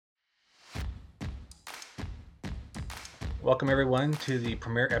Welcome, everyone, to the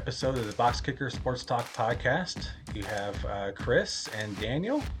premiere episode of the Box Kicker Sports Talk podcast. You have Chris and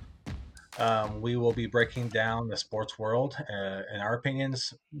Daniel. We will be breaking down the sports world in our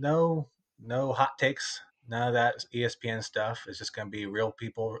opinions. No hot takes, none of that ESPN stuff. It's just going to be real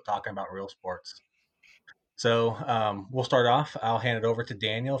people talking about real sports. So we'll start off. I'll hand it over to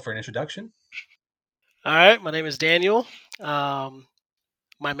Daniel for an introduction. All right, my name is Daniel.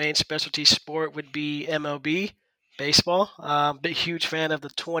 My main specialty sport would be MLB, baseball. Big, huge fan of the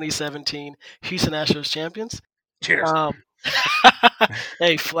 2017 Houston Astros champions. Cheers. Um,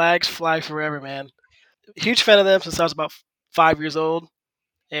 hey, flags fly forever, man. Huge fan of them since I was about 5 years old.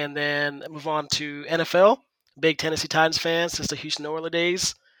 And then move on to NFL. Big Tennessee Titans fan since the Houston Oilers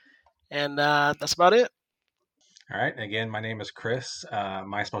days. And that's about it. All right. Again, my name is Chris.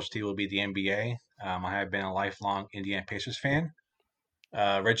 My specialty will be the NBA. I have been a lifelong Indiana Pacers fan.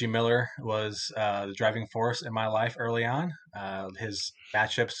 Reggie Miller was the driving force in my life early on. His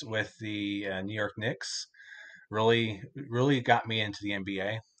matchups with the New York Knicks really got me into the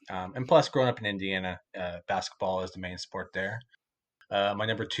NBA. And plus, growing up in Indiana, basketball is the main sport there. My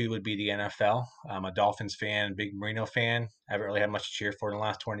number two would be the NFL. I'm a Dolphins fan, big Marino fan. I haven't really had much to cheer for in the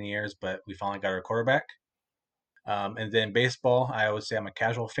last 20 years, but we finally got our quarterback. And then baseball, I would say I'm a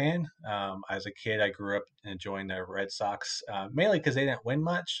casual fan. As a kid, I grew up enjoying the Red Sox, mainly because they didn't win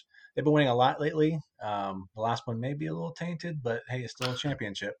much. They've been winning a lot lately. The last one may be a little tainted, but hey, it's still a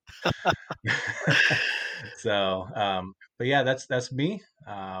championship. But yeah, that's me.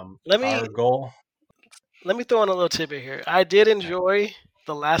 Let me Our goal. let me throw in a little tidbit here. I did enjoy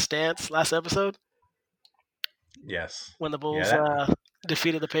the Last Dance last episode Yes, when the yeah, Bulls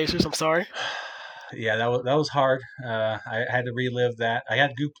defeated the Pacers. I'm sorry. yeah, that was hard. I had to relive that. I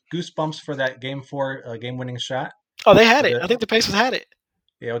had goosebumps for that game four game winning shot Oh, they had with it. a I think the Pacers had it.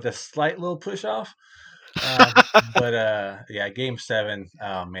 with a slight little push off. But yeah, game seven.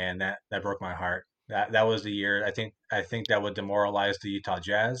 Oh man, that broke my heart. That was the year. I think that would demoralize the Utah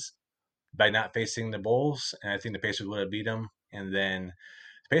Jazz by not facing the Bulls, and I think the Pacers would have beat them. And then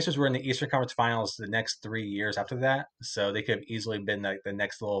the Pacers were in the Eastern Conference Finals the next 3 years after that, so they could have easily been like the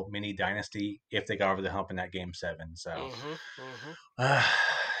next little mini dynasty if they got over the hump in that game seven. So hmm hmm uh,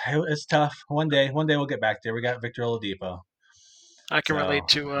 it's tough. One day we'll get back there. We got Victor Oladipo. I can relate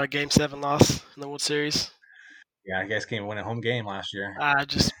So to Game 7 loss in the World Series. yeah, I guess came win a home game last year. I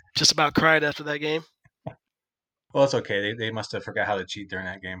just about cried after that game. Well, it's okay. They must have forgot how to cheat during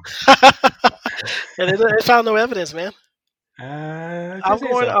that game. And they found no evidence, man. If they I'm say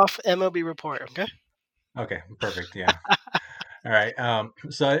going so. off MLB report. Okay. Okay, perfect. Yeah. All right.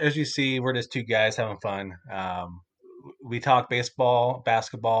 So as you see, we're just two guys having fun. We talk baseball,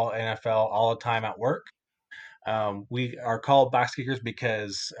 basketball, NFL all the time at work. We are called box kickers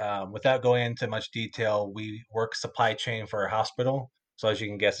because, without going into much detail, we work supply chain for a hospital. So as you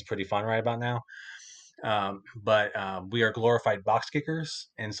can guess, it's pretty fun right about now. But we are glorified box kickers,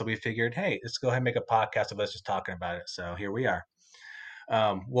 and so we figured, hey, let's go ahead and make a podcast of us just talking about it. So here we are.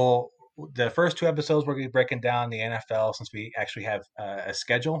 Well, the first two episodes we're going to be breaking down the NFL since we actually have a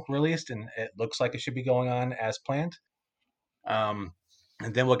schedule released, and it looks like it should be going on as planned. Um,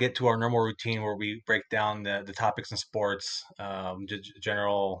 and then we'll get to our normal routine where we break down the topics in sports,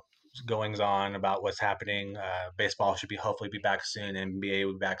 general goings on about what's happening. Baseball should be hopefully be back soon. NBA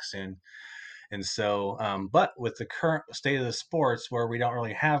will be back soon. And so, but with the current state of the sports where we don't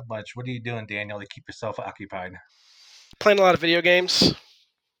really have much, what are you doing, Daniel, to keep yourself occupied? Playing a lot of video games.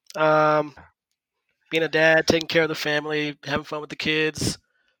 Um, Being a dad, taking care of the family, having fun with the kids.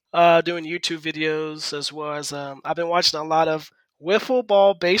 Doing YouTube videos as well as I've been watching a lot of wiffle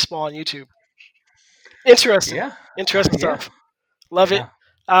ball baseball on YouTube. Interesting, Yeah, interesting yeah, stuff. Love it.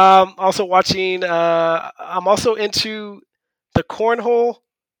 yeah, Also watching. I'm also into the cornhole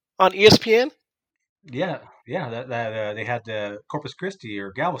on ESPN. yeah, yeah. That they had the Corpus Christi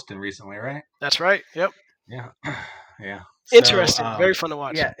or Galveston recently, right? That's right. Yep. Yeah, yeah. So, Interesting. Very fun to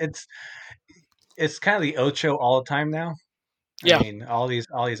watch. yeah, it's kind of the Ocho all the time now. I Yeah. mean, all these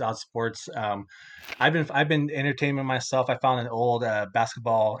odd sports. I've been entertaining myself. I found an old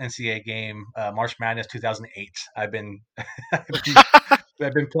basketball NCAA game, March Madness 2008. I've been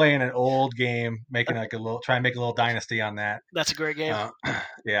I've been playing an old game, making like a little try and make a little dynasty on that. That's a great game. Uh,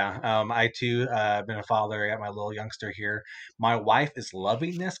 yeah, I too have been a father. I got my little youngster here. My wife is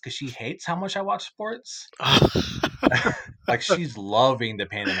loving this because she hates how much I watch sports. Like she's loving the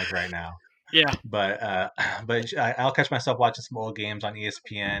pandemic right now. Yeah, But I'll catch myself watching some old games on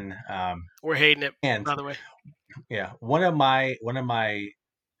ESPN. we're hating it. And By the way. yeah, one of my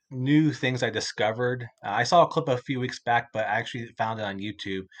new things I discovered. I saw a clip a few weeks back, but I actually found it on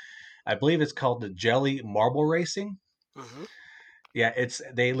YouTube. I believe it's called the Jelly Marble Racing. Hmm. Yeah,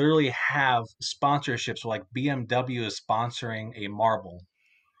 they literally have sponsorships. Like BMW is sponsoring a marble,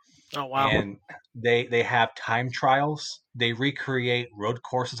 Oh wow. and they have time trials. They recreate road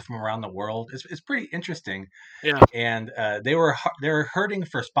courses from around the world. It's pretty interesting. Yeah. And they were hurting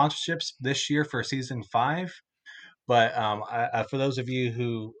for sponsorships this year for season 5. But for those of you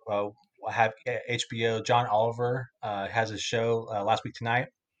who have HBO, John Oliver has a show last week tonight.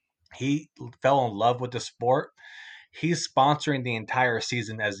 He fell in love with the sport. He's sponsoring the entire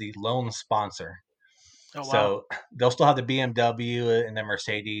season as the lone sponsor. Oh wow. So they'll still have the BMW and the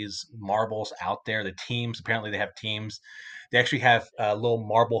Mercedes marbles out there. The teams, apparently, they have teams. They actually have little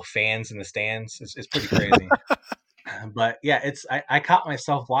marble fans in the stands. It's pretty crazy. But yeah, I caught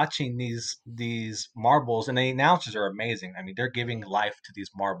myself watching these marbles, and the announcers are amazing. I mean, they're giving life to these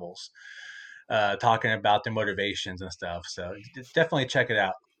marbles, talking about their motivations and stuff. So definitely check it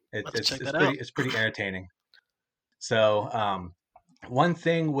out. Let's check that out. It's pretty entertaining. So one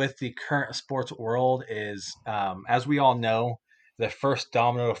thing with the current sports world is, as we all know, the first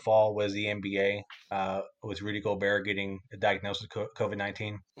domino to fall was the NBA. With Rudy Gobert getting diagnosed with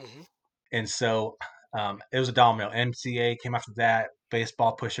COVID-19, Hmm. and so it was a domino. NCAA came after that.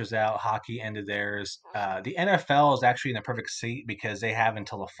 Baseball pushes out. Hockey ended theirs. The NFL is actually in the perfect seat because they have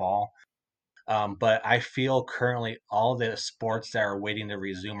until the fall. But I feel currently all the sports that are waiting to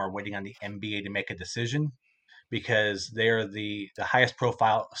resume are waiting on the NBA to make a decision because they're the highest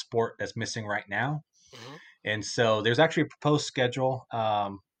profile sport that's missing right now. Hmm. And so there's actually a proposed schedule.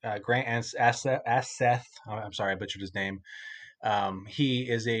 Grant Aseth, I'm sorry, I butchered his name. He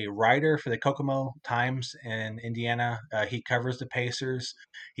is a writer for the Kokomo Times in Indiana. He covers the Pacers.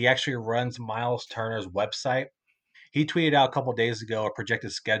 He actually runs Miles Turner's website. He tweeted out a couple days ago a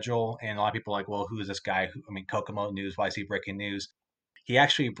projected schedule, and a lot of people are like, well, who is this guy? I mean, Kokomo News, why is he breaking news? He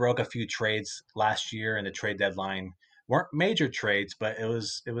actually broke a few trades last year in the trade deadline. Weren't major trades, but it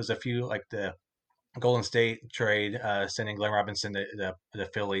was a few, like the Golden State trade, sending Glenn Robinson to the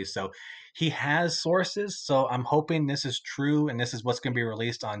Phillies. So he has sources. So I'm hoping this is true, and this is what's going to be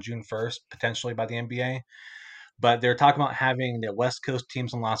released on June 1st, potentially by the NBA. But they're talking about having the West Coast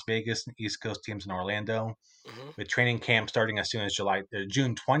teams in Las Vegas and East Coast teams in Orlando, Hmm. with training camp starting as soon as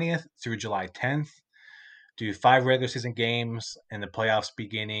June 20th through July 10th. Do 5 regular season games and the playoffs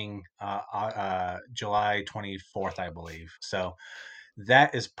beginning July 24th, I believe. So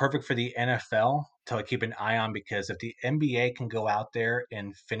that is perfect for the NFL to keep an eye on, because if the NBA can go out there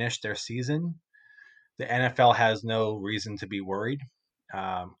and finish their season, the NFL has no reason to be worried.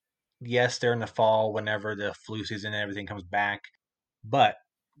 Um, yes, they're in the fall whenever the flu season and everything comes back, but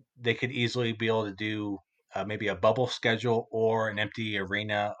they could easily be able to do maybe a bubble schedule or an empty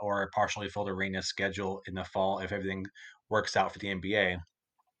arena or a partially filled arena schedule in the fall if everything works out for the NBA.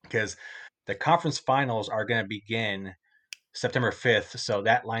 Because the conference finals are going to begin September 5th, so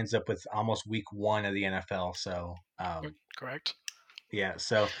that lines up with almost week 1 of the NFL. So Correct. yeah,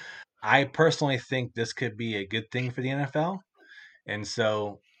 so I personally think this could be a good thing for the NFL, and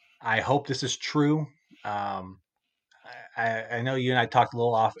so I hope this is true. Um, I know you and I talked a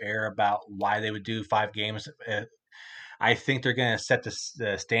little off air about why they would do 5 games. I think they're going to set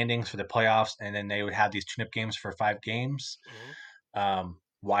the standings for the playoffs, and then they would have these tune-up games for 5 games. Hmm.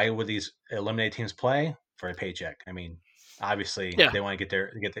 Why would these eliminated teams play? For a paycheck. I mean, obviously Yeah. they want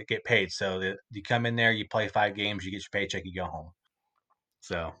to get paid. So you come in there, you play 5 games, you get your paycheck, you go home.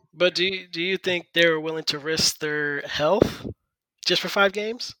 So, But do you think they're willing to risk their health just for 5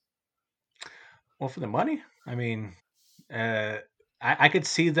 games? well, for the money, I mean, uh, I could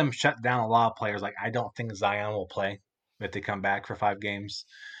see them shut down a lot of players. Like, I don't think Zion will play if they come back for 5 games.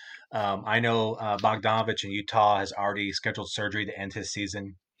 I know Bogdanovich in Utah has already scheduled surgery to end his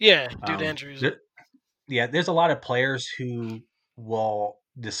season. Yeah, due to Um, injuries. there, yeah, there's a lot of players who will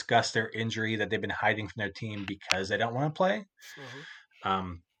discuss their injury that they've been hiding from their team because they don't want to play. Hmm.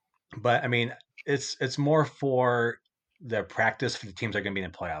 Um, but I mean, it's more for the practice for the teams that are going to be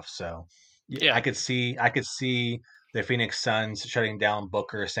in the playoffs. So yeah, Yeah. I could see the Phoenix Suns shutting down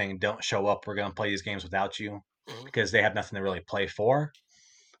Booker, saying, "Don't show up. We're going to play these games without you," Hmm. because they have nothing to really play for.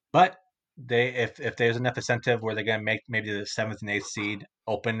 But if there's enough incentive where they're going to make maybe the seventh and eighth seed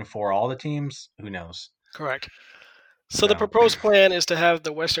open for all the teams, who knows? Correct. So the So, proposed plan is to have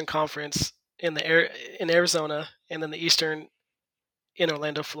the Western Conference in Arizona, and then the Eastern in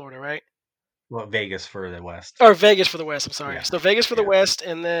Orlando, Florida, right? well, Vegas for the West. Or Vegas for the West. I'm sorry. Yeah, So Vegas for the yeah, West,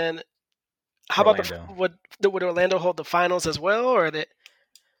 and then how about Orlando. would Orlando hold the finals as well, or they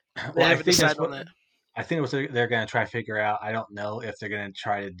Well, haven't decided on that? I think what they're going to try to figure out. I don't know if they're going to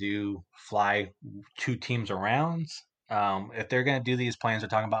try to do fly 2 teams around. If they're going to do these plans, they're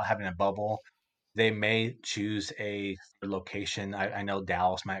talking about having a bubble. they may choose a location. I know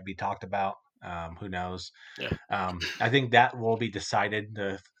Dallas might be talked about. Who knows? Yeah. I think that will be decided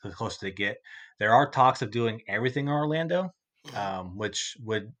the closer they get. There are talks of doing everything in Orlando, Mhm. which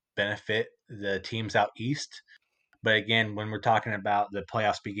would benefit the teams out east. But again, when we're talking about the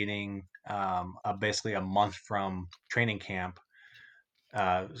playoffs beginning basically a month from training camp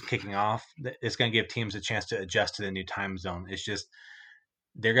kicking off, it's going to give teams a chance to adjust to the new time zone. It's just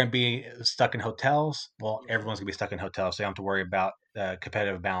they're going to be stuck in hotels. Well, Mhm. everyone's going to be stuck in hotels, so you don't have to worry about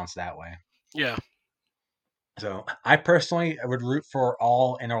competitive balance that way. Yeah. So I personally would root for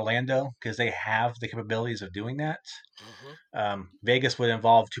all in Orlando because they have the capabilities of doing that. Mhm. Vegas would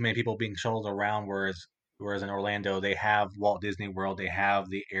involve too many people being shuttled around, whereas in Orlando they have Walt Disney World, they have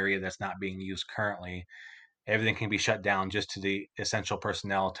the area that's not being used currently. Everything can be shut down just to the essential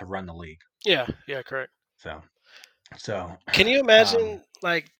personnel to run the league. Yeah. Yeah. Correct. So, so Can you um, imagine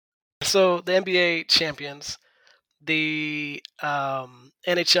so the NBA champions, the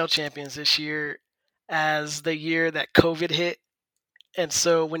NHL champions this year, as the year that COVID hit, and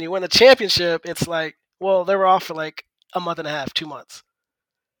so when you win the championship, it's like, well, they were off for like a month and a half, 2 months.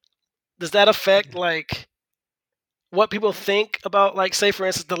 Does that affect what people think about, like, say for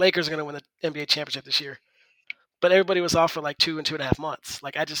instance, the Lakers are going to win the NBA championship this year, but everybody was off for like 2 and 2.5 months.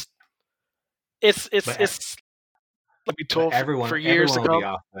 Like, I just, but it's like we but told for years everyone to will be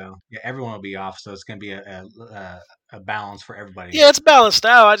come. off though. Yeah, everyone will be off, so it's going to be a balance for everybody. Yeah, it's balanced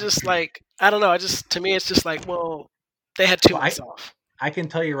out. I just like, I don't know. I just, to me, it's just like, well, they had two Well, months off. I can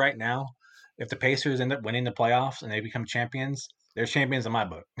tell you right now, if the Pacers end up winning the playoffs and they become champions, they're champions in my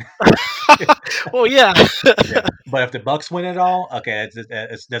book. Well, yeah, Yeah, but if the Bucks win it all, okay,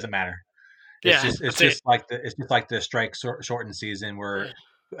 it doesn't matter. yeah, It's that's it. just like the strike shortened season where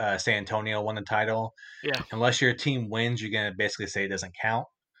Yeah, San Antonio won the title. yeah. Unless your team wins, you're gonna basically say it doesn't count.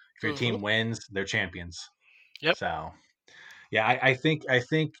 If your Hmm. team wins, they're champions. Yep. So yeah, I think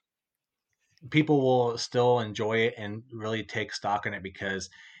people will still enjoy it and really take stock in it because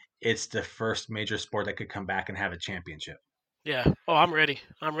it's the first major sport that could come back and have a championship. Yeah. Oh, I'm ready.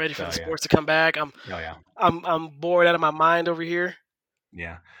 I'm ready for the So yeah, sports to come back. oh yeah, I'm bored out of my mind over here.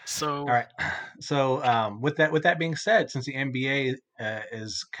 yeah. All So right. So with that being said, since the NBA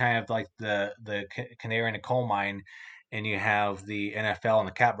is kind of like the canary in the coal mine, and you have the NFL and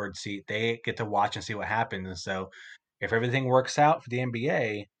the catbird seat, they get to watch and see what happens. And so, if everything works out for the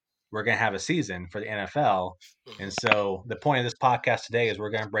NBA, we're gonna have a season for the NFL. And mhm. so, the point of this podcast today is we're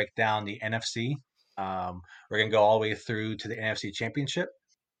gonna break down the NFC. We're gonna go all the way through to the NFC Championship.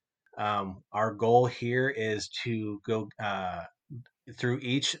 Our goal here is to go through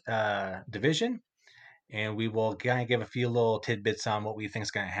each division, and we will kind of give a few little tidbits on what we think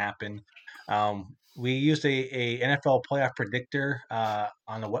is going to happen. We used a NFL playoff predictor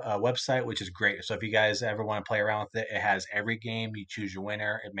on the website, which is great. So if you guys ever want to play around with it, it has every game. You choose your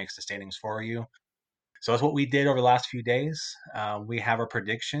winner. It makes the standings for you. So that's what we did over the last few days. We have our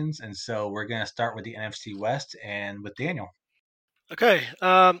predictions, and so we're going to start with the NFC West and with Daniel. Okay.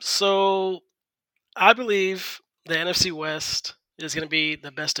 So I believe the NFC West is going to be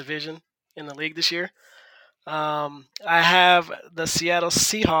the best division in the league this year. I have the Seattle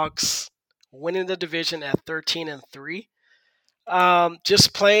Seahawks winning the division at 13-3.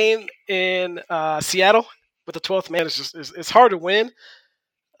 Just playing in Seattle with the 12th man is just it's hard to win.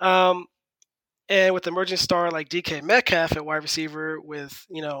 Um, and with emerging star like DK Metcalf at wide receiver, with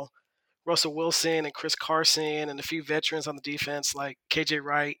Russell Wilson and Chris Carson and a few veterans on the defense like KJ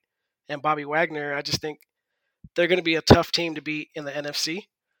Wright and Bobby Wagner, I just think they're going to be a tough team to beat in the NFC.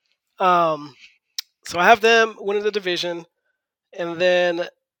 Um, so I have them winning the division, and then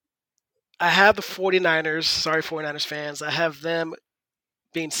I have the 49ers. Sorry, 49ers fans. I have them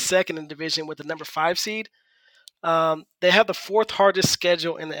being second in the division with the number 5 seed. They have the fourth hardest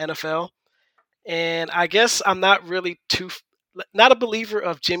schedule in the NFL, and I guess I'm not really not a believer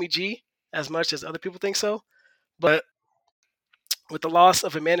of Jimmy G as much as other people think so. But with the loss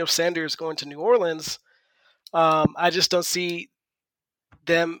of Emmanuel Sanders going to New Orleans, I just don't see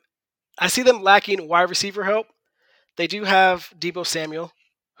them. I see them lacking wide receiver help. They do have Debo Samuel,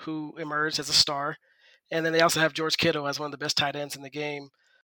 who emerged as a star, and then they also have George Kittle as one of the best tight ends in the game.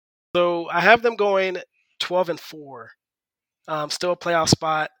 So I have them going 12-4, still a playoff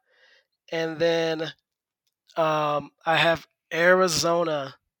spot, and then I have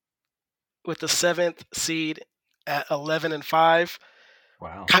Arizona with the 7th seed at 11-5.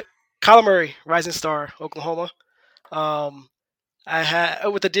 Wow. Kyler Murray, rising star, Oklahoma. Um, I had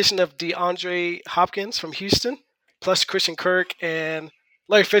with the addition of DeAndre Hopkins from Houston, plus Christian Kirk and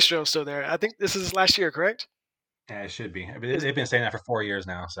Larry Fitzgerald still there. I think this is his last year, correct? Yeah, it should be. I mean, they've been saying that for 4 years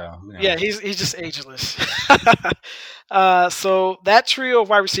now, so who Yeah, knows? he's just ageless. So that trio of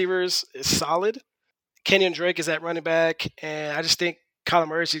wide receivers is solid. Kenyon Drake is at running back, and I just think Kyler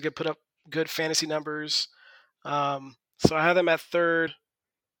Murray's going to put up good fantasy numbers. So I have them at third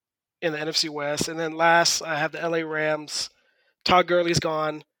in the NFC West, and then last I have the LA Rams. Todd Gurley's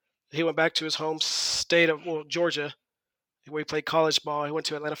gone. He went back to his home state of Georgia, where he played college ball. He went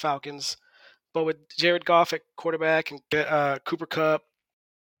to Atlanta Falcons. But with Jared Goff at quarterback and Cooper Cup,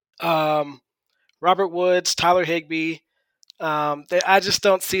 um, Robert Woods, Tyler Higbee, I just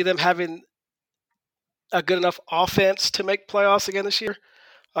don't see them having a good enough offense to make playoffs again this year.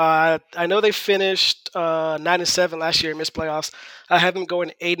 I know they finished 9-7 last year and missed playoffs. I have them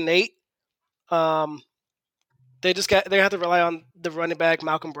going 8-8. Um, they have to rely on the running back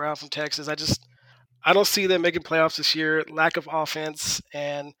Malcolm Brown from Texas. I don't see them making playoffs this year. Lack of offense,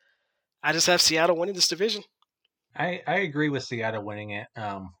 and I just have Seattle winning this division. I agree with Seattle winning it.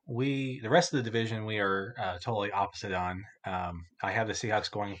 The rest of the division we are totally opposite on. I have the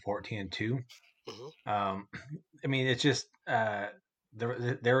Seahawks going 14-2. Hmm. Um, I mean, it's just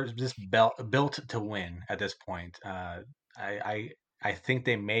they're just built to win at this point. I think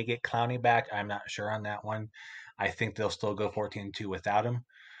they may get Clowney back. I'm not sure on that one. I think they'll still go 14-2 without him.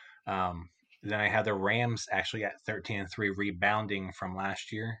 Um, then I have the Rams actually at 13-3, rebounding from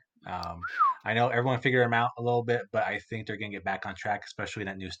last year. Um, I know everyone figured them out a little bit, but I think they're going to get back on track, especially in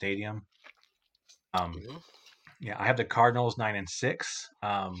that new stadium. Um, Hmm. yeah, I have the Cardinals 9-6.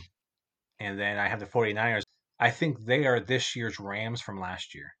 And then I have the 49ers. I think they are this year's Rams from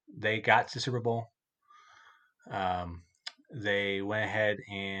last year. They got to Super Bowl. Um, they went ahead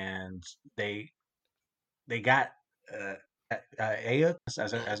and they got uh, Ayuk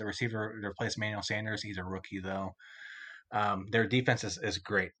as a receiver to replace Manuel Sanders. He's a rookie though. Their defense is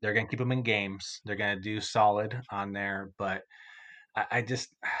great. They're going to keep them in games. They're going to do solid on there, but I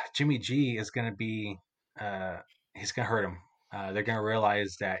just Jimmy G is going to be uh, he's going to hurt him. They're going to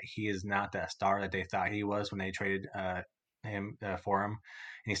realize that he is not that star that they thought he was when they traded him for him.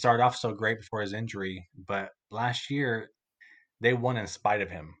 And he started off so great before his injury, but last year they won in spite of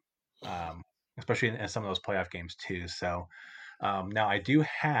him, um, especially in some of those playoff games too. So now I do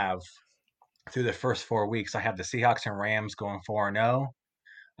have through the first 4 weeks, I have the Seahawks and Rams going 4-0.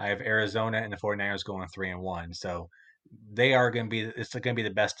 I have Arizona and the 49ers going 3-1. So they are going to be it's going to be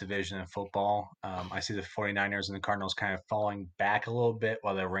the best division in football. I see the 49ers and the Cardinals kind of falling back a little bit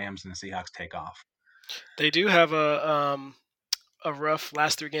while the Rams and the Seahawks take off. They do have a rough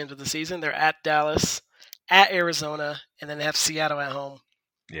last three games of the season. They're at Dallas, at Arizona, and then they have Seattle at home.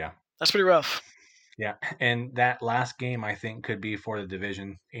 Yeah. That's pretty rough. Yeah. And that last game I think could be for the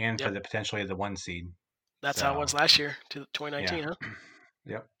division and for Yep, the potentially the 1 seed. that's how it So, was last year to yeah. 2019, huh?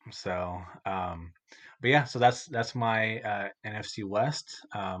 Yep. So, but yeah, so that's my NFC West.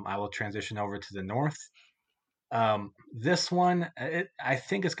 I will transition over to the North. This one, I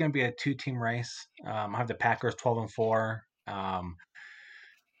think it's going to be a two-team race. I have the Packers 12-4.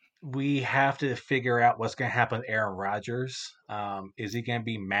 We have to figure out what's going to happen with Aaron Rodgers. Is he going to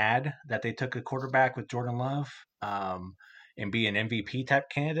be mad that they took a quarterback with Jordan Love and be an MVP type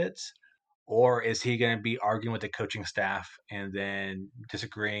candidate? Or is he going to be arguing with the coaching staff and then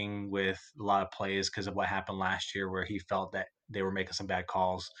disagreeing with a lot of plays because of what happened last year where he felt that they were making some bad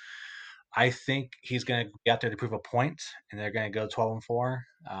calls? I think he's going to be out there to prove a point, and they're going to go 12-4.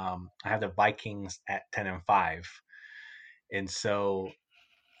 I have the Vikings at 10-5, and so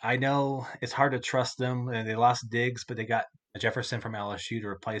I know it's hard to trust them. And they lost Diggs, but they got Jefferson from LSU to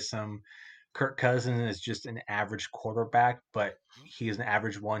replace them. Kirk Cousins is just an average quarterback, but he is an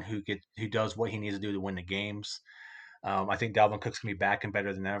average one who does what he needs to do to win the games. I think Dalvin Cook's gonna be back and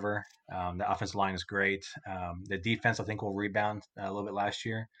better than ever. The offensive line is great. The defense I think will rebound a little bit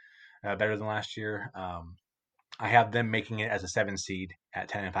better than last year. I have them making it as a 7 seed at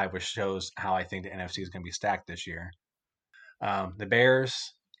 10-5, which shows how I think the NFC is going to be stacked this year. The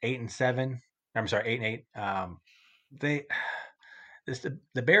Bears 8-7. I'm sorry, 8-8. They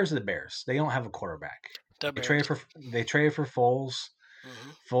the Bears are the Bears. They don't have a quarterback. The They Bears. traded for they traded for Foles. Hmm.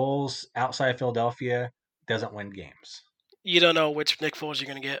 Foles outside Philadelphia doesn't win games. You don't know which Nick Foles you're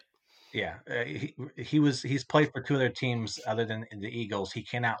going to get. Yeah, he's played for two other teams other than the Eagles. He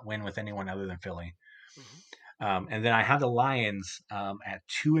cannot win with anyone other than Philly. Hmm. And then I have the Lions at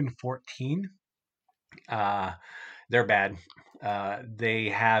 2-14. Uh, they're bad. They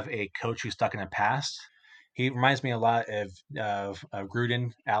have a coach who's stuck in the past. He reminds me a lot of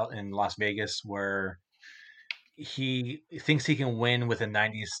Gruden out in Las Vegas, where he thinks he can win with a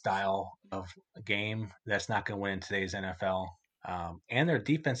 90s style of game that's not going to win in today's NFL. And their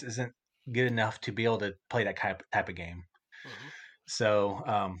defense isn't good enough to be able to play that type of game. Hmm. So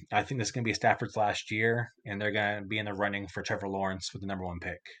I think this is going to be Stafford's last year, and they're going to be in the running for Trevor Lawrence with the number 1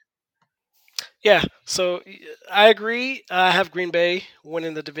 pick. Yeah, so I agree. I have Green Bay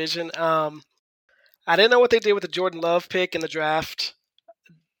winning the division. I didn't know what they did with the Jordan Love pick in the draft.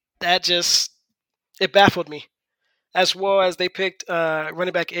 That just it baffled me. As well as they picked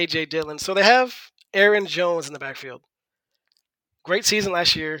running back AJ Dillon. So they have Aaron Jones in the backfield. Great season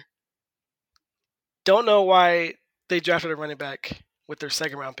last year. Don't know why they drafted a running back with their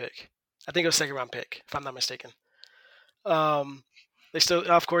second round pick. I think it was second round pick, if I'm not mistaken. They still,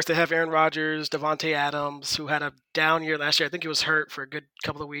 of course, they have Aaron Rodgers, Devontae Adams, who had a down year last year. I think he was hurt for a good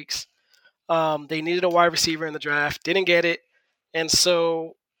couple of weeks. They needed a wide receiver in the draft, didn't get it, and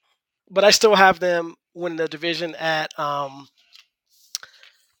so, but I still have them win the division at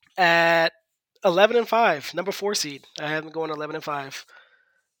 11-5, number 4 seed. I have them going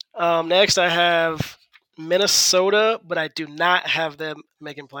 11-5. Next, I have Minnesota, but I do not have them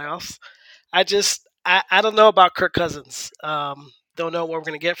making playoffs. I don't know about Kirk Cousins. Don't know what we're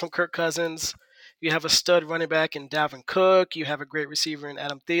going to get from Kirk Cousins. You have a stud running back in Dalvin Cook. You have a great receiver in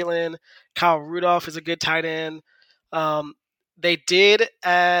Adam Thielen. Kyle Rudolph is a good tight end. They did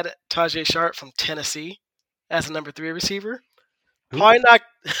add Tajay Sharp from Tennessee as a number 3 receiver. Probably not.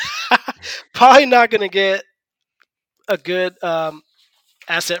 Probably not going to get a good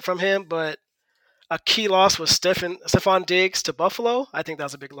asset from him, but a key loss was Stephon Diggs to Buffalo. I think that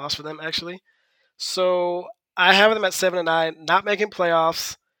was a big loss for them, actually. So I have them at 7-9, not making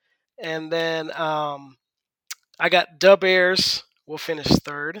playoffs. And then I got the Bears will finish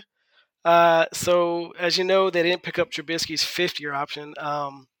 3rd. So as you know, they didn't pick up Trubisky's 5th-year option.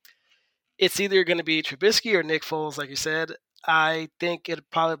 It's either going to be Trubisky or Nick Foles, like you said. I think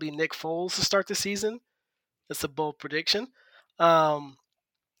it'd probably be Nick Foles to start the season. That's a bold prediction.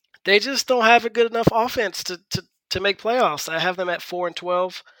 They just don't have a good enough offense to make playoffs. I have them at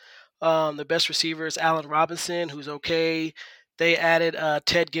 4-12. The best receiver is Allen Robinson, who's okay. They added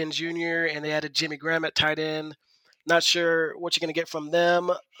Ted Ginn Jr. and they added Jimmy Graham at tight end. Not sure what you're going to get from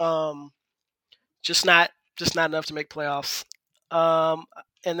them. Just not enough to make playoffs.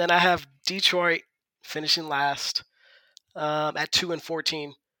 And then I have Detroit finishing last at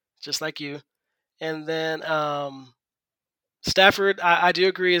 2-14, just like you. And then Stafford, I do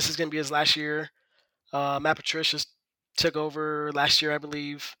agree this is going to be his last year. Matt Patricia took over last year, I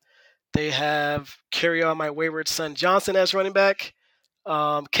believe. They have Carry On My Wayward Son Johnson as running back.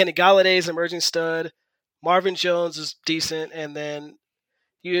 Kenny Galladay is emerging stud. Marvin Jones is decent. And then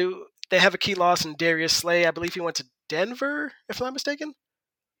they have a key loss in Darius Slay. I believe he went to Denver, if I'm not mistaken.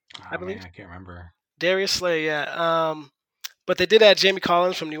 I believe. Man, I can't remember. Darius Slay, yeah. But they did add Jamie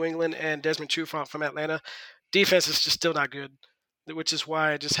Collins from New England and Desmond Trufant from Atlanta. Defense is just still not good, which is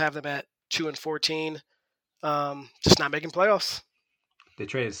why I just have them at 2-14. Just not making playoffs. They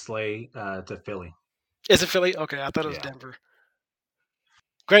traded Slay to Philly. Is it Philly? Okay, I thought it was Denver.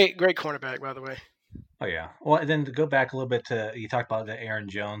 Great cornerback, by the way. Oh, yeah. Well, and then to go back a little bit to, you talked about the Aaron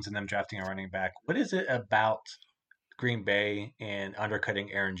Jones and them drafting a running back. What is it about Green Bay and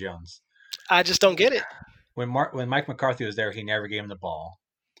undercutting Aaron Jones? I just don't get it. When Mike McCarthy was there, he never gave him the ball.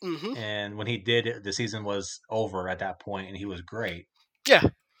 Mm-hmm. And when he did, the season was over at that point, and he was great. Yeah.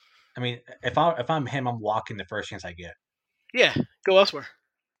 I mean, if I'm him, I'm walking the first chance I get. Yeah, go elsewhere.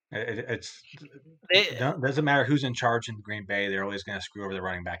 It doesn't matter who's in charge in Green Bay. They're always going to screw over the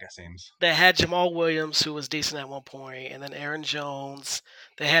running back, it seems. They had Jamal Williams, who was decent at one point, and then Aaron Jones.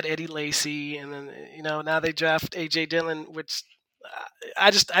 They had Eddie Lacy, and then now they draft AJ Dillon, which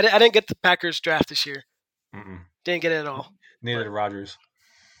I didn't get the Packers draft this year. Mm-mm. Didn't get it at all. Neither did Rodgers.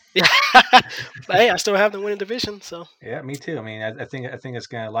 Yeah, but hey, I still have them winning division. So yeah, me too. I mean, I think it's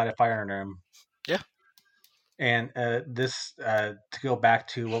going to light a fire under him. Yeah. And this to go back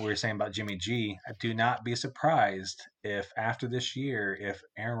to what we were saying about Jimmy G, do not be surprised if after this year, if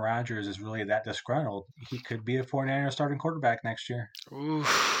Aaron Rodgers is really that disgruntled, he could be a 49er starting quarterback next year.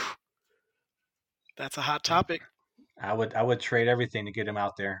 Oof. That's a hot topic. I would trade everything to get him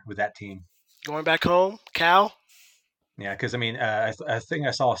out there with that team. Going back home, Cal? Yeah, because I mean, I think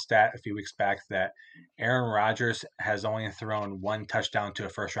I saw a stat a few weeks back that Aaron Rodgers has only thrown 1 touchdown to a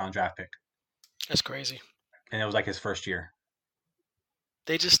first-round draft pick. That's crazy. And it was like his first year.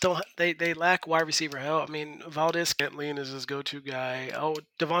 They just don't. They lack wide receiver help. I mean, Valdez-Scantling is his go-to guy. Oh,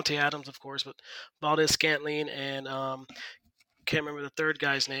 Devontae Adams, of course, but Valdez-Scantling and can't remember the third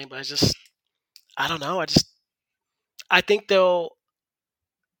guy's name. But I don't know. I think they'll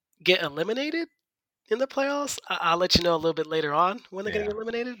get eliminated in the playoffs. I'll let you know a little bit later on when they're going to get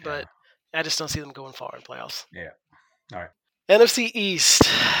eliminated, but I just don't see them going far in playoffs. Yeah. All right. NFC East.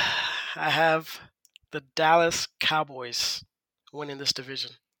 I have the Dallas Cowboys winning this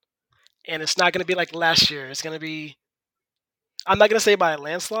division. And it's not going to be like last year. It's going to be, I'm not going to say by a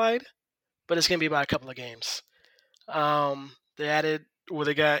landslide, but it's going to be by a couple of games. They added, well,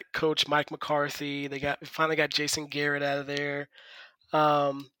 they got Coach Mike McCarthy. They finally got Jason Garrett out of there.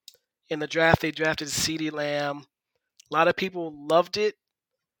 Um, in the draft, they drafted CeeDee Lamb. A lot of people loved it.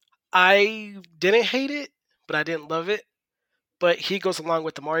 I didn't hate it, but I didn't love it. But he goes along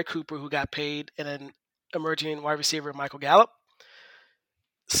with Amari Cooper, who got paid, and then emerging wide receiver Michael Gallup.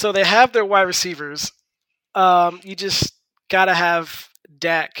 So they have their wide receivers. You just gotta have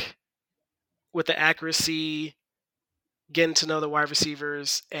Dak with the accuracy, getting to know the wide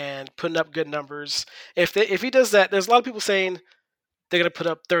receivers, and putting up good numbers. If he does that, there's a lot of people saying they're gonna put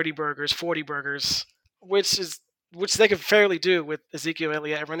up 30 burgers, 40 burgers, which they can fairly do with Ezekiel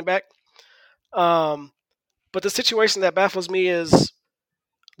Elliott at running back. Um, but the situation that baffles me is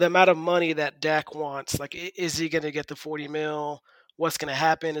the amount of money that Dak wants. Like, is he going to get the 40 mil? What's going to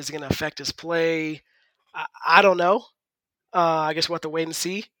happen? Is it going to affect his play? I don't know. I guess we'll have to wait and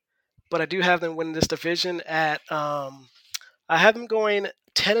see. But I do have them winning this division at. I have them going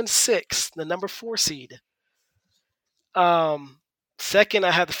 10-6, the number 4 seed. Second,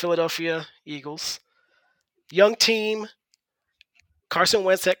 I have the Philadelphia Eagles. Young team. Carson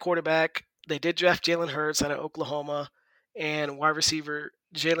Wentz at quarterback. They did draft Jalen Hurts out of Oklahoma, and wide receiver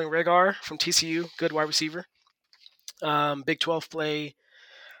Jalen Reagor from TCU, good wide receiver. Big 12 play,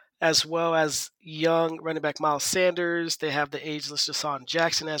 as well as young running back Miles Sanders. They have the ageless Deshaun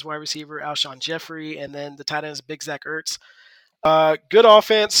Jackson as wide receiver, Alshon Jeffrey, and then the tight end is Big Zach Ertz. Good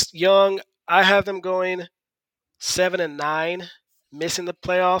offense, young. I have them going 7-9, missing the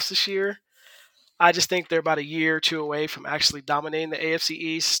playoffs this year. I just think they're about a year or two away from actually dominating the AFC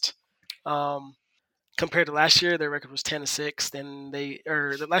East. Compared to last year, their record was 10-6. Then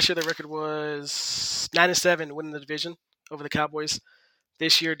last year their record was 9-7, winning the division over the Cowboys.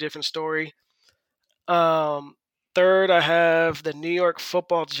 This year, different story. Third, I have the New York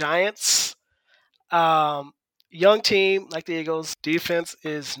Football Giants. Young team like the Eagles. Defense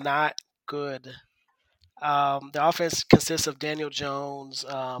is not good. The offense consists of Daniel Jones,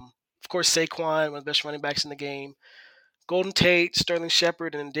 of course Saquon, one of the best running backs in the game. Golden Tate, Sterling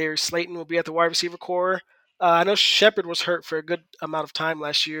Shepard, and Darius Slayton will be at the wide receiver core. I know Shepard was hurt for a good amount of time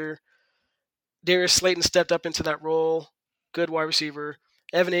last year. Darius Slayton stepped up into that role. Good wide receiver.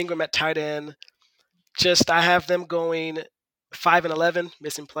 Evan Ingram at tight end. I have them going 5-11,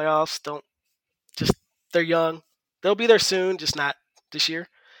 missing playoffs. They're young. They'll be there soon, just not this year.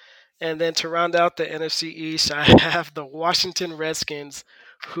 And then to round out the NFC East, I have the Washington Redskins,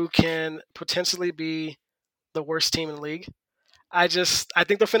 who can potentially be the worst team in the league. I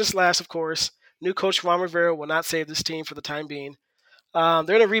think they'll finish last, of course. New coach Ron Rivera will not save this team for the time being.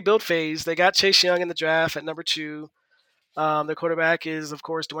 They're in a rebuild phase. They got Chase Young in the draft at number 2. Their quarterback is, of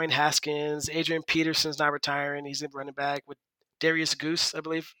course, Dwayne Haskins. Adrian Peterson's not retiring. He's a running back with Darius Goose, I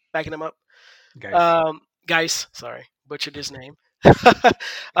believe, backing him up. Geis, sorry, butchered his name.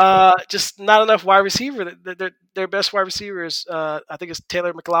 Just not enough wide receiver. Their best wide receiver is, I think it's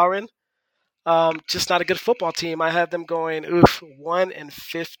Taylor McLaurin. Just not a good football team. I have them going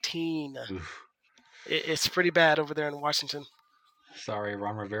 1-15. It's pretty bad over there in Washington. Sorry,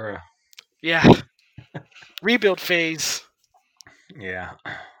 Ron Rivera. Yeah. Rebuild phase. Yeah.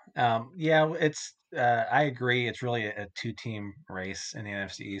 It's I agree. It's really a 2-team race in the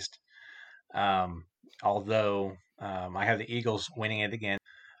NFC East. Although I have the Eagles winning it again.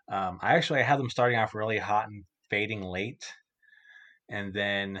 I have them starting off really hot and fading late. And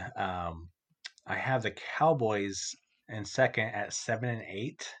then I have the Cowboys in second at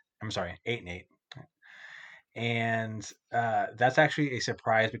 7-8. I'm sorry, 8-8. And that's actually a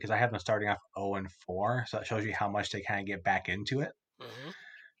surprise because I have them starting off 0-4. So that shows you how much they kind of get back into it.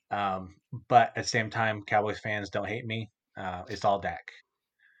 Mm-hmm. But at the same time, Cowboys fans, don't hate me. It's all Dak.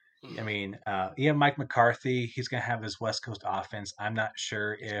 Mm-hmm. I mean, Mike McCarthy, he's going to have his West Coast offense. I'm not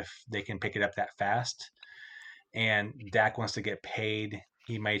sure if they can pick it up that fast. And Dak wants to get paid.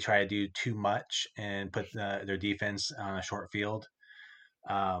 He may try to do too much and put their defense on a short field.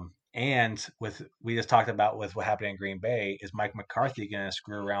 And we just talked about with what happened in Green Bay, is Mike McCarthy going to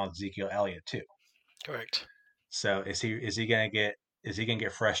screw around with Ezekiel Elliott too? Correct. So is he going to get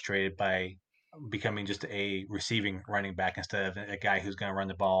frustrated by becoming just a receiving running back instead of a guy who's going to run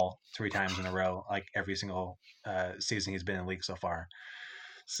the ball 3 times in a row like every single season he's been in the league so far?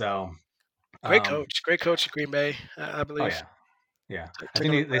 So Great coach at Green Bay, I believe. Oh yeah. I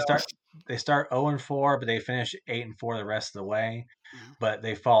think they start 0-4, but they finish 8-4 the rest of the way. Mm-hmm. But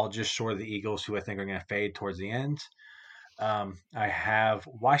they fall just short of the Eagles, who I think are going to fade towards the end. I have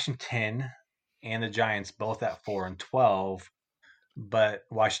Washington and the Giants both at 4-12, but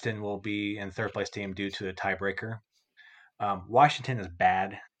Washington will be in third place team due to the tiebreaker. Washington is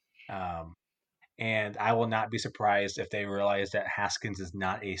bad, um, and I will not be surprised if they realize that Haskins is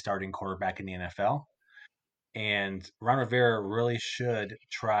not a starting quarterback in the NFL. And Ron Rivera really should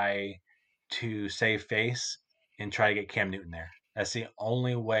try to save face and try to get Cam Newton there. That's the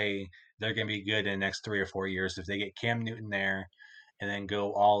only way they're going to be good in the next 3 or 4 years if they get Cam Newton there and then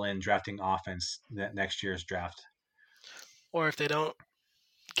go all in drafting offense that next year's draft. Or if they don't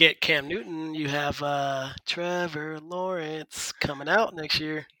get Cam Newton, you have Trevor Lawrence coming out next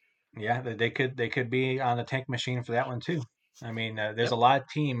year. Yeah, they could be on the tank machine for that one too. I mean, there's Yep. a lot of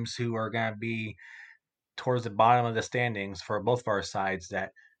teams who are going to be towards the bottom of the standings for both of our sides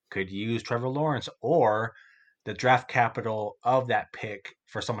that could use Trevor Lawrence or the draft capital of that pick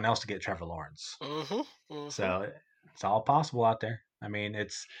for someone else to get Trevor Lawrence. Mm-hmm. Mm-hmm. So it's all possible out there. I mean,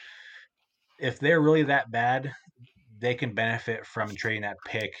 it's if they're really that bad, they can benefit from trading that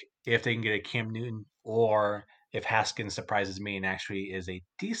pick if they can get a Cam Newton or if Haskins surprises me and actually is a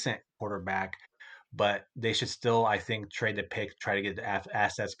decent quarterback. But they should still, I think, trade the pick, try to get the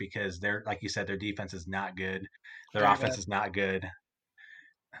assets because they're, like you said, their defense is not good, their Very offense bad. is not good.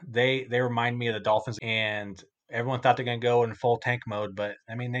 They remind me of the Dolphins, and everyone thought they're going to go in full tank mode, but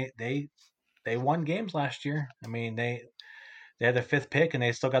I mean they won games last year. I mean they had the fifth pick and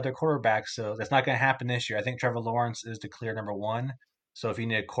they still got their quarterback, so that's not going to happen this year. I think Trevor Lawrence is the clear number one. So if you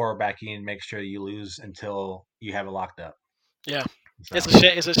need a quarterback, you need to make sure you lose until you have it locked up. Yeah. It's So a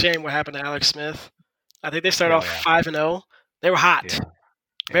shame. It's a shame what happened to Alex Smith. I think they started yeah, off yeah, 5-0. They were hot, yeah,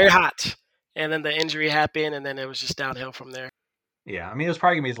 very yeah, hot, and then the injury happened, and then it was just downhill from there. yeah. I mean, it was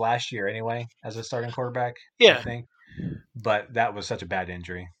probably gonna be his last year anyway as a starting quarterback, I Yeah, think. But that was such a bad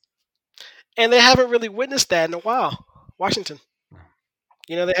injury. and they haven't really witnessed that in a while. Washington,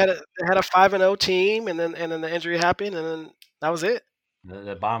 they had a 5-0 team, and then the injury happened, and then that was it.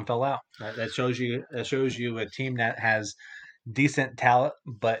 The bomb fell out. That shows you a team that has decent talent,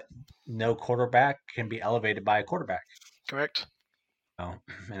 but no quarterback can be elevated by a quarterback. Correct. So,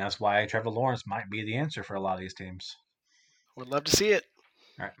 and that's why Trevor Lawrence might be the answer for a lot of these teams. Would love to see it.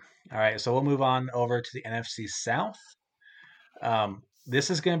 All right, all right. So we'll move on over to the NFC South. This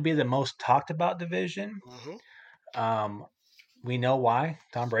is going to be the most talked about division. Hmm. Um, we know why.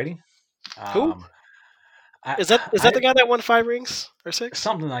 Tom Brady. Who Um, I, is that the I guy that won 5 rings or 6?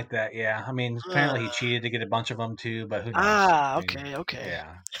 something like that. Yeah. I mean, Uh, apparently he cheated to get a bunch of them too, but who knows? ah, I mean, okay, okay.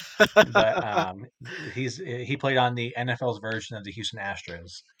 yeah. But he played on the NFL's version of the Houston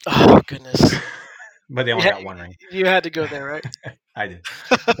Astros, Oh goodness. but they You only had, got one ring. you had to go there, right? I did,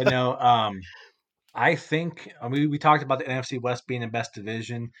 but no. I think we talked about the NFC West being the best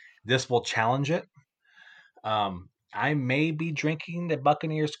division. This will challenge it. I may be drinking the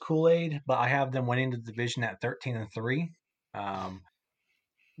Buccaneers Kool-Aid, but I have them winning the division at 13-3. Um,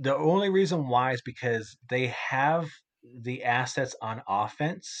 the only reason why is because they have the assets on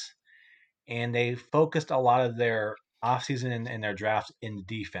offense and they focused a lot of their offseason and their draft in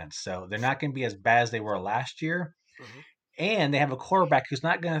defense. So they're not going to be as bad as they were last year. Hmm. And they have a quarterback who's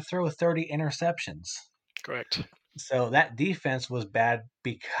not going to throw 30 interceptions. Correct. So that defense was bad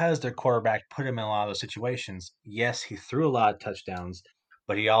because their quarterback put him in a lot of those situations. Yes, he threw a lot of touchdowns,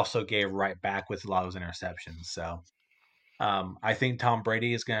 but he also gave right back with a lot of those interceptions. So I think Tom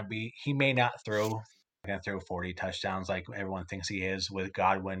Brady is going to be. He may not going to throw 40 touchdowns like everyone thinks he is with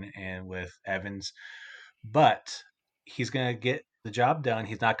Godwin and with Evans, but he's going to get the job done.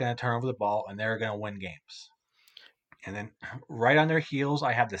 He's not going to turn over the ball, and they're going to win games. And then right on their heels,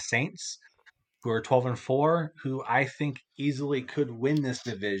 I have the Saints, who are 12-4, who I think easily could win this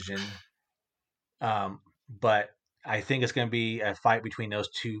division. But I think it's going to be a fight between those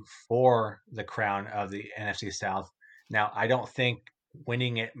two for the crown of the NFC South. Now, I don't think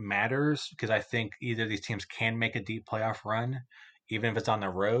winning it matters because I think either of these teams can make a deep playoff run, even if it's on the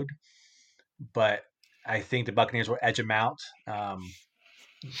road. But I think the Buccaneers will edge them out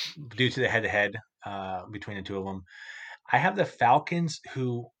due to the head-to-head between the two of them. I have the Falcons,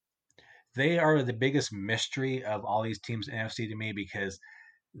 who they are the biggest mystery of all these teams in NFC to me because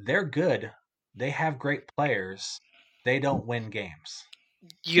they're good. They have great players. They don't win games.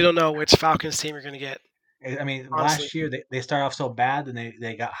 You don't know which Falcons team you're going to get, I mean, honestly. last year they started off so bad and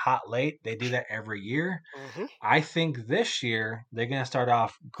they got hot late. They do that every year. Hmm. I think this year they're going to start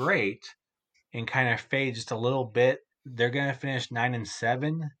off great and kind of fade just a little bit. They're going to finish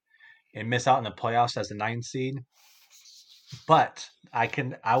 9-7 and miss out in the playoffs as the 9 seed. But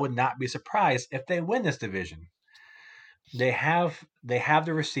I would not be surprised if they win this division. They have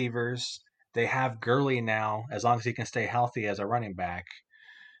the receivers. They have Gurley now, as long as he can stay healthy as a running back.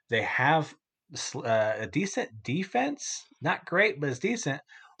 They have a decent defense, not great, but it's decent.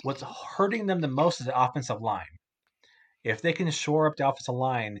 What's hurting them the most is the offensive line. If they can shore up the offensive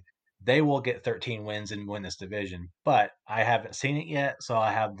line, they will get 13 wins and win this division. But I haven't seen it yet, so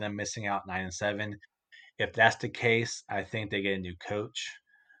I have them missing out 9-7. If that's the case, I think they get a new coach.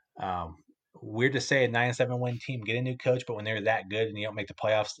 Um, Weird to say a 9-7 win team get a new coach, but when they're that good and you don't make the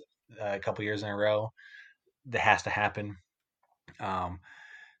playoffs a couple years in a row, that has to happen. Um,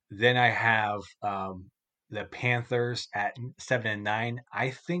 then I have the Panthers at 7-9.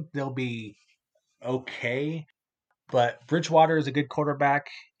 I think they'll be okay, but Bridgewater is a good quarterback.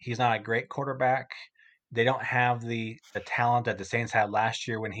 He's not a great quarterback. They don't have the talent that the Saints had last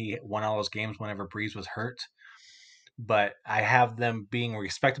year when he won all those games whenever Breeze was hurt. But I have them being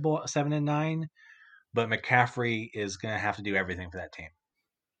respectable at 7-9. But McCaffrey is going to have to do everything for that team.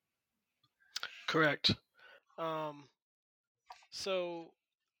 Correct. So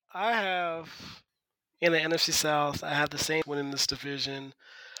I have in the NFC South, I have the Saints winning this division.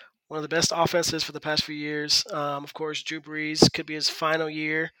 One of the best offenses for the past few years. Of course, Drew Brees could be his final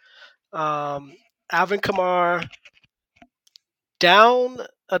year. Alvin Kamara down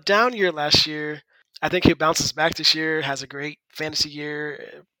year last year. I think he bounces back this year. Has a great fantasy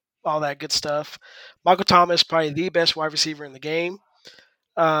year, all that good stuff. Michael Thomas probably the best wide receiver in the game.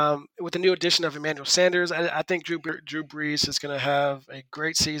 With the new addition of Emmanuel Sanders, I think Drew Brees is going to have a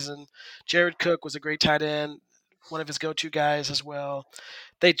great season. Jared Cook was a great tight end, one of his go-to guys as well.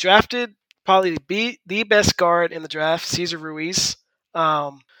 They drafted probably the best guard in the draft, Cesar Ruiz.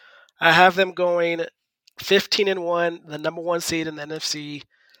 I have them going 15-1, the number one seed in the NFC.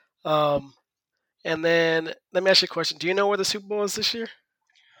 And then let me ask you a question: do you know where the Super Bowl is this year?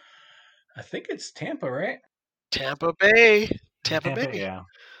 I think it's Tampa, right? Tampa Bay. Tampa Bay. Yeah.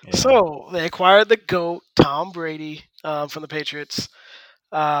 So they acquired the GOAT, Tom Brady, from the Patriots.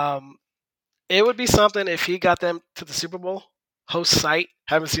 It would be something if he got them to the Super Bowl host site.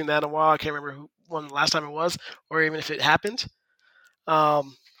 Haven't seen that in a while. I can't remember when the last time it was, or even if it happened.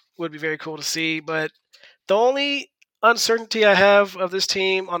 Would be very cool to see. But the only uncertainty I have of this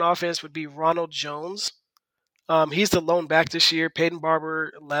team on offense would be Ronald Jones. He's the lone back this year. Peyton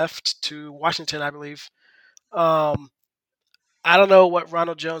Barber left to Washington, I believe. I don't know what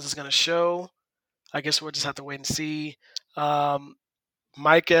Ronald Jones is going to show. I guess we'll just have to wait and see.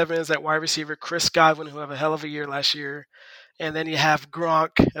 Mike Evans at wide receiver, Chris Godwin, who had a hell of a year last year, and then you have Gronk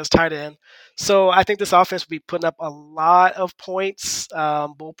as tight end. So I think this offense will be putting up a lot of points.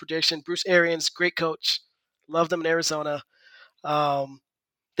 Bold prediction. Bruce Arians, great coach. Love them in Arizona.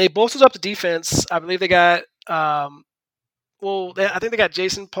 They bolstered up the defense. I believe they got I think they got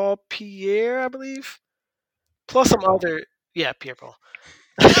Jason Paul Pierre, I believe, plus some other. Yeah, Pierre Paul.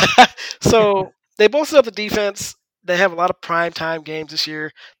 So they bolstered up the defense. They have a lot of prime time games this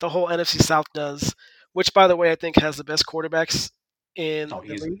year. The whole NFC South does, which, by the way, I think has the best quarterbacks in the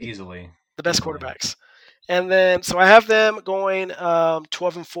league. Easily. The best quarterbacks. And then, so I have them going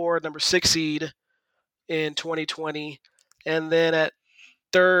 12-4, number 6 seed in 2020. And then at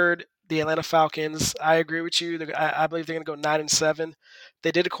third, the Atlanta Falcons. I agree with you. I believe they're going to go 9-7.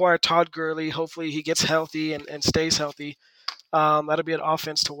 They did acquire Todd Gurley. Hopefully he gets healthy and stays healthy. That'll be an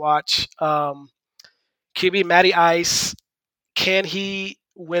offense to watch. QB Matty Ice, can he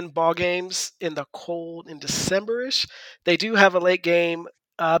win ball games in the cold in December-ish? They do have a late game,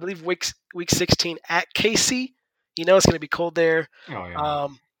 I believe week 16 at KC. You know it's going to be cold there. Oh, yeah.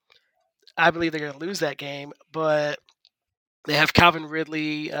 I believe they're going to lose that game, but they have Calvin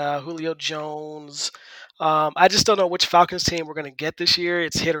Ridley, Julio Jones. I just don't know which Falcons team we're going to get this year.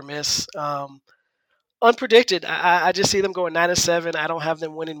 It's hit or miss. Unpredicted. I just see them going 9-7. I don't have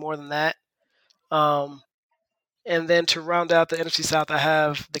them winning more than that. And then to round out the NFC South, I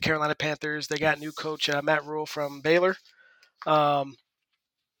have the Carolina Panthers. They got new coach Matt Rule from Baylor. Had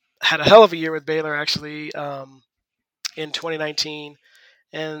a hell of a year with Baylor actually in 2019,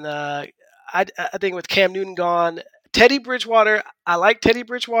 and I think with Cam Newton gone, Teddy Bridgewater. I like Teddy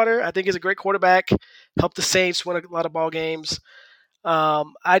Bridgewater. I think he's a great quarterback. Helped the Saints win a lot of ball games.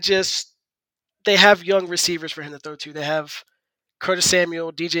 They have young receivers for him to throw to. They have Curtis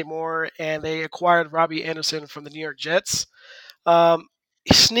Samuel, DJ Moore, and they acquired Robbie Anderson from the New York Jets.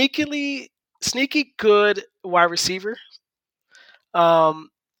 Sneaky good wide receiver. And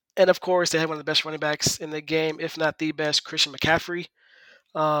of course, they have one of the best running backs in the game, if not the best, Christian McCaffrey.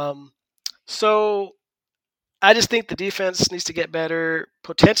 So I just think the defense needs to get better.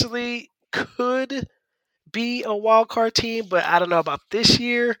 Potentially could be a wild card team, but I don't know about this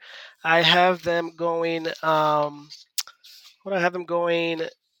year. I have them going. What I have them going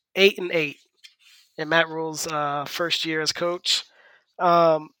 8-8 in Matt Rule's first year as coach.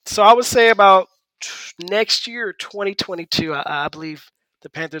 So I would say about next year, 2022, I believe the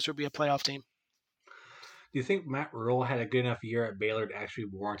Panthers will be a playoff team. Do you think Matt Rule had a good enough year at Baylor to actually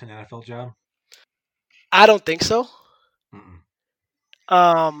warrant an NFL job? I don't think so. Mm-mm.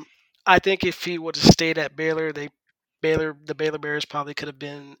 Um, I think if he would have stayed at Baylor, the Baylor Bears probably could have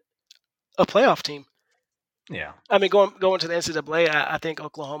been a playoff team. Yeah, I mean, going to the NCAA, I think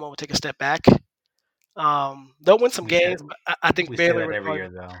Oklahoma would take a step back. They'll win some we say games, but I think we say Baylor that would every probably.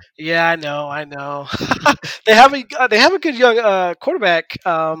 year, though. Yeah, I know. They have a good young quarterback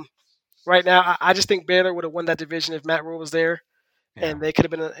right now. I just think Baylor would have won that division if Matt Rule was there, Yeah, and they could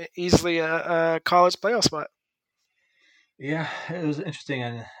have been easily a college playoff spot. yeah. It was interesting,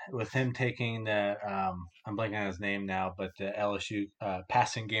 and with him taking the I'm blanking on his name now, but the LSU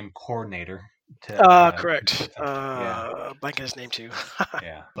passing game coordinator to Correct. yeah. Blanking his name too.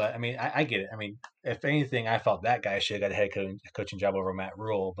 Yeah, but I mean, I get it. I mean, if anything, I felt that guy should have got a coaching job over Matt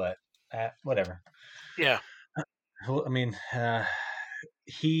Rule, but whatever. Yeah. Well, I mean,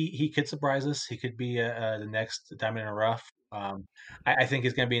 he could surprise us. He could be the next diamond in the rough. I think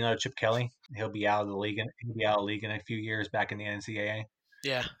he's going to be another Chip Kelly. He'll be out of the league. He'll be out of the league in a few years, back in the NCAA.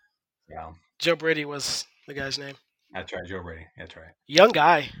 Yeah. Yeah, Joe Brady was the guy's name. that's right, Joe Brady. That's right. Young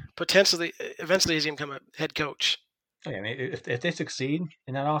guy, potentially, eventually he's going to become a head coach. Oh, yeah, I mean, if they succeed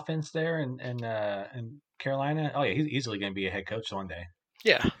in that offense there in Carolina, oh yeah, he's easily going to be a head coach one day.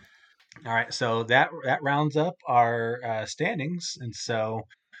 Yeah. All right, so that rounds up our standings, and so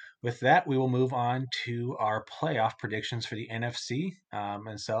with that, we will move on to our playoff predictions for the NFC.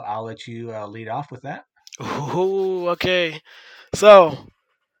 And so I'll let you lead off with that. Ooh, okay. So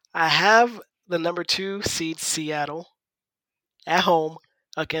I have the number 2 seed Seattle at home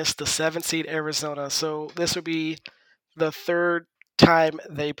against the 7 seed Arizona. So this would be the third time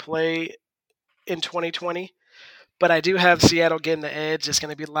they play in 2020. But I do have Seattle getting the edge. It's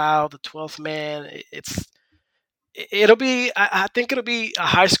going to be loud. The 12th man. It'll be. I think it'll be a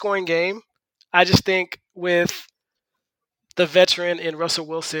high scoring game. I just think with the veteran in Russell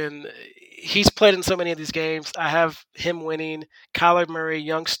Wilson, he's played in so many of these games. I have him winning. Kyler Murray,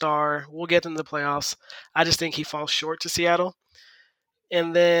 young star. We'll get them to the playoffs. I just think he falls short to Seattle.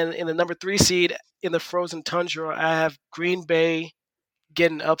 And then in the number 3 seed in the frozen tundra, I have Green Bay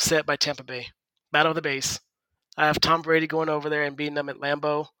getting upset by Tampa Bay. Battle of the base. I have Tom Brady going over there and beating them at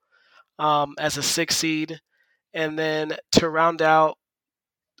Lambeau as a 6 seed. And then to round out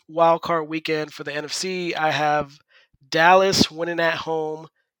wild card weekend for the NFC, I have Dallas winning at home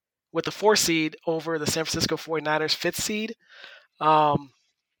with the 4 seed over the San Francisco 49ers 5th seed. Um,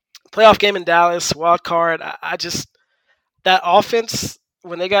 Playoff game in Dallas, wild card. I just that offense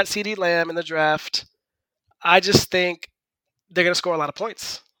when they got CD Lamb in the draft, I just think they're going to score a lot of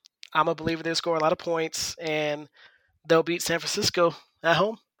points. I'm a believer they'll score a lot of points and they'll beat San Francisco at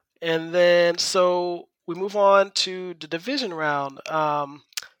home. And then so we move on to the division round.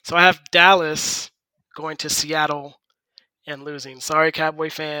 So I have Dallas going to Seattle and losing. Sorry, Cowboy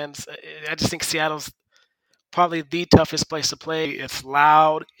fans. I just think Seattle's probably the toughest place to play. It's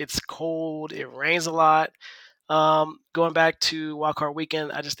loud, it's cold, it rains a lot. Going back to wildcard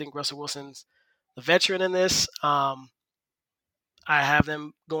weekend, I just think Russell Wilson's the veteran in this. I have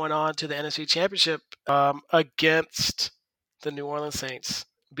them going on to the NFC Championship against the New Orleans Saints,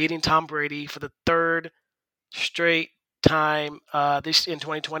 beating Tom Brady for the third straight time this in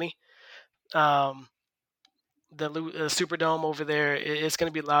 2020. Um, the Superdome over there it's going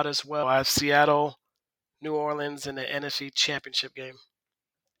to be loud as well. I have Seattle, New Orleans in the NFC Championship game.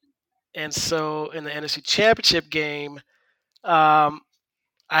 And so in the NFC Championship game, um,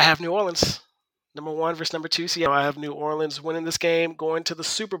 I have New Orleans, number 1 versus number 2 Seattle. I have New Orleans winning this game, going to the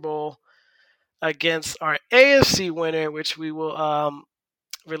Super Bowl against our AFC winner, which we will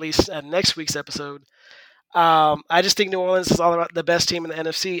release at next week's episode. I just think New Orleans is all about the best team in the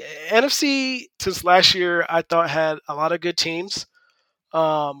NFC. NFC since last year, I thought had a lot of good teams.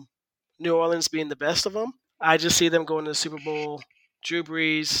 Um, New Orleans being the best of them. I just see them going to the Super Bowl. Drew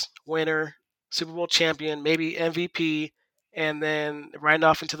Brees, winner, Super Bowl champion, maybe MVP, and then riding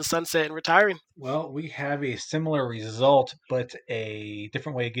off into the sunset and retiring. Well, we have a similar result, but a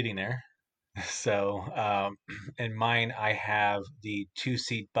different way of getting there. So, in mine, I have the 2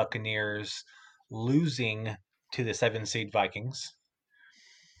 seed Buccaneers losing to the 7 seed Vikings.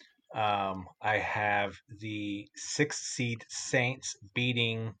 I have the 6 seed Saints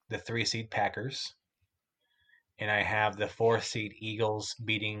beating the 3 seed Packers. And I have the 4 seed Eagles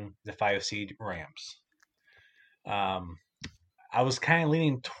beating the 5 seed Rams. Um, I was kind of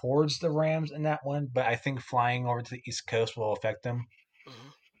leaning towards the Rams in that one, but I think flying over to the East Coast will affect them.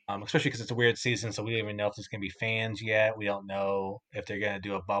 Mhm. especially because it's a weird season, so we don't even know if there's going to be fans yet. We don't know if they're going to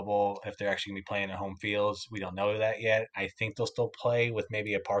do a bubble, if they're actually going to be playing at home fields. We don't know that yet. I think they'll still play with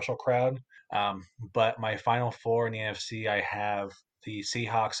maybe a partial crowd. Um, but my final four in the NFC, I have the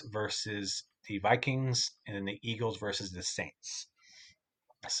Seahawks versus the Vikings, and then the Eagles versus the Saints.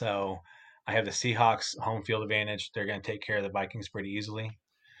 So I have the Seahawks home field advantage. They're going to take care of the Vikings pretty easily.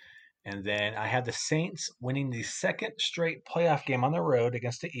 And then I have the Saints winning the second straight playoff game on the road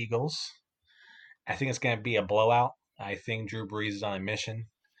against the Eagles. I think it's going to be a blowout. I think Drew Brees is on a mission.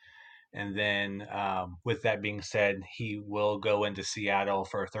 And then, with that being said, he will go into Seattle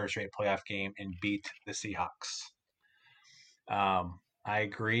for a third straight playoff game and beat the Seahawks. I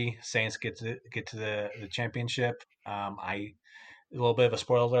agree. Saints get to the championship. A little bit of a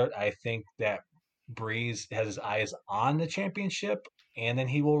spoiler alert. I think that Breeze has his eyes on the championship, and then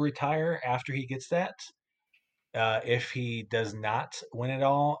he will retire after he gets that. If he does not win it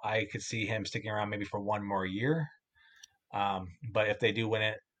all, I could see him sticking around maybe for one more year. But if they do win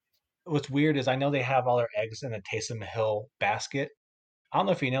it, what's weird is I know they have all their eggs in the Taysom Hill basket. I don't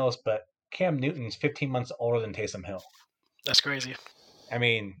know if you know this, but Cam Newton's 15 months older than Taysom Hill. That's crazy. I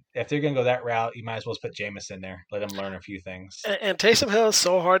mean, if they're going to go that route, you might as well just put Jameis in there. Let him learn a few things. And Taysom Hill is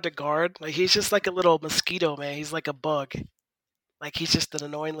so hard to guard. Like he's just like a little mosquito, man. He's like a bug. Like he's just an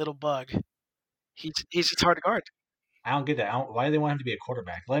annoying little bug. He's just hard to guard. I don't get that. Why do they want him to be a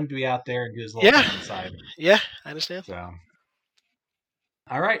quarterback? Let him be out there and do his little Yeah, thing on the side. yeah, I understand. So,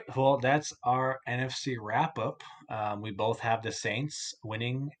 all right. Well, that's our NFC wrap up. We both have the Saints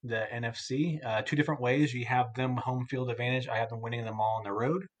winning the NFC. Two different ways. You have them home field advantage. I have them winning them all on the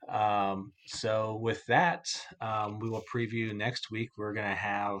road. So with that, we will preview next week. We're going to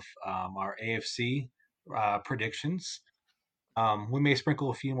have our AFC predictions. We may sprinkle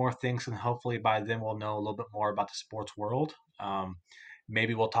a few more things, and hopefully by then we'll know a little bit more about the sports world.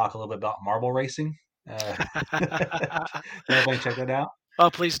 Maybe we'll talk a little bit about marble racing. Definitely check that out. Oh,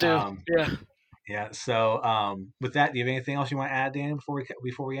 please do. Yeah. Yeah. So with that, do you have anything else you want to add, Dan, before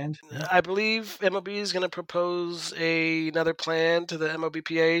we end? I believe MLB is going to propose another plan to the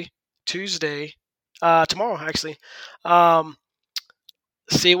MLBPA Tuesday, tomorrow actually.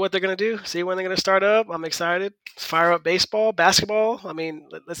 See what they're going to do. See when they're going to start up. I'm excited. Fire up baseball, basketball. I mean,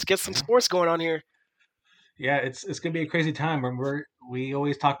 let's get some sports going on here. Yeah, it's gonna be a crazy time. We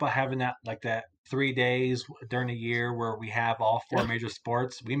always talk about having that 3 days during the year where we have all four major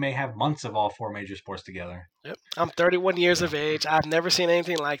sports. We may have months of all four major sports together. Yep. I'm 31 years of age. I've never seen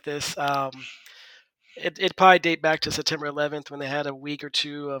anything like this. It probably date back to September 11th when they had a week or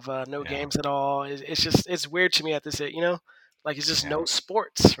two of no games at all. It's weird to me at this age, like it's just no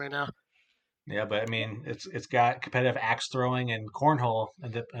sports right now. Yeah, but I mean, it's got competitive axe throwing and cornhole.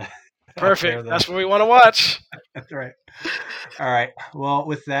 Perfect. That's what we want to watch. That's right. All right. Well,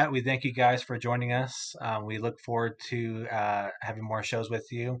 with that, we thank you guys for joining us. We look forward to having more shows with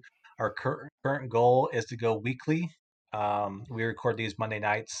you. Our current goal is to go weekly. We record these Monday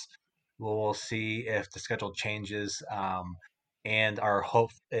nights. We'll see if the schedule changes. And our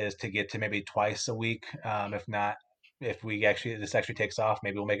hope is to get to maybe twice a week. If not, if this actually takes off,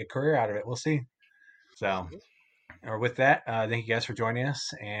 maybe we'll make a career out of it. We'll see. So, or with that, thank you guys for joining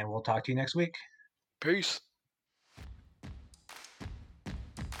us, and we'll talk to you next week. Peace.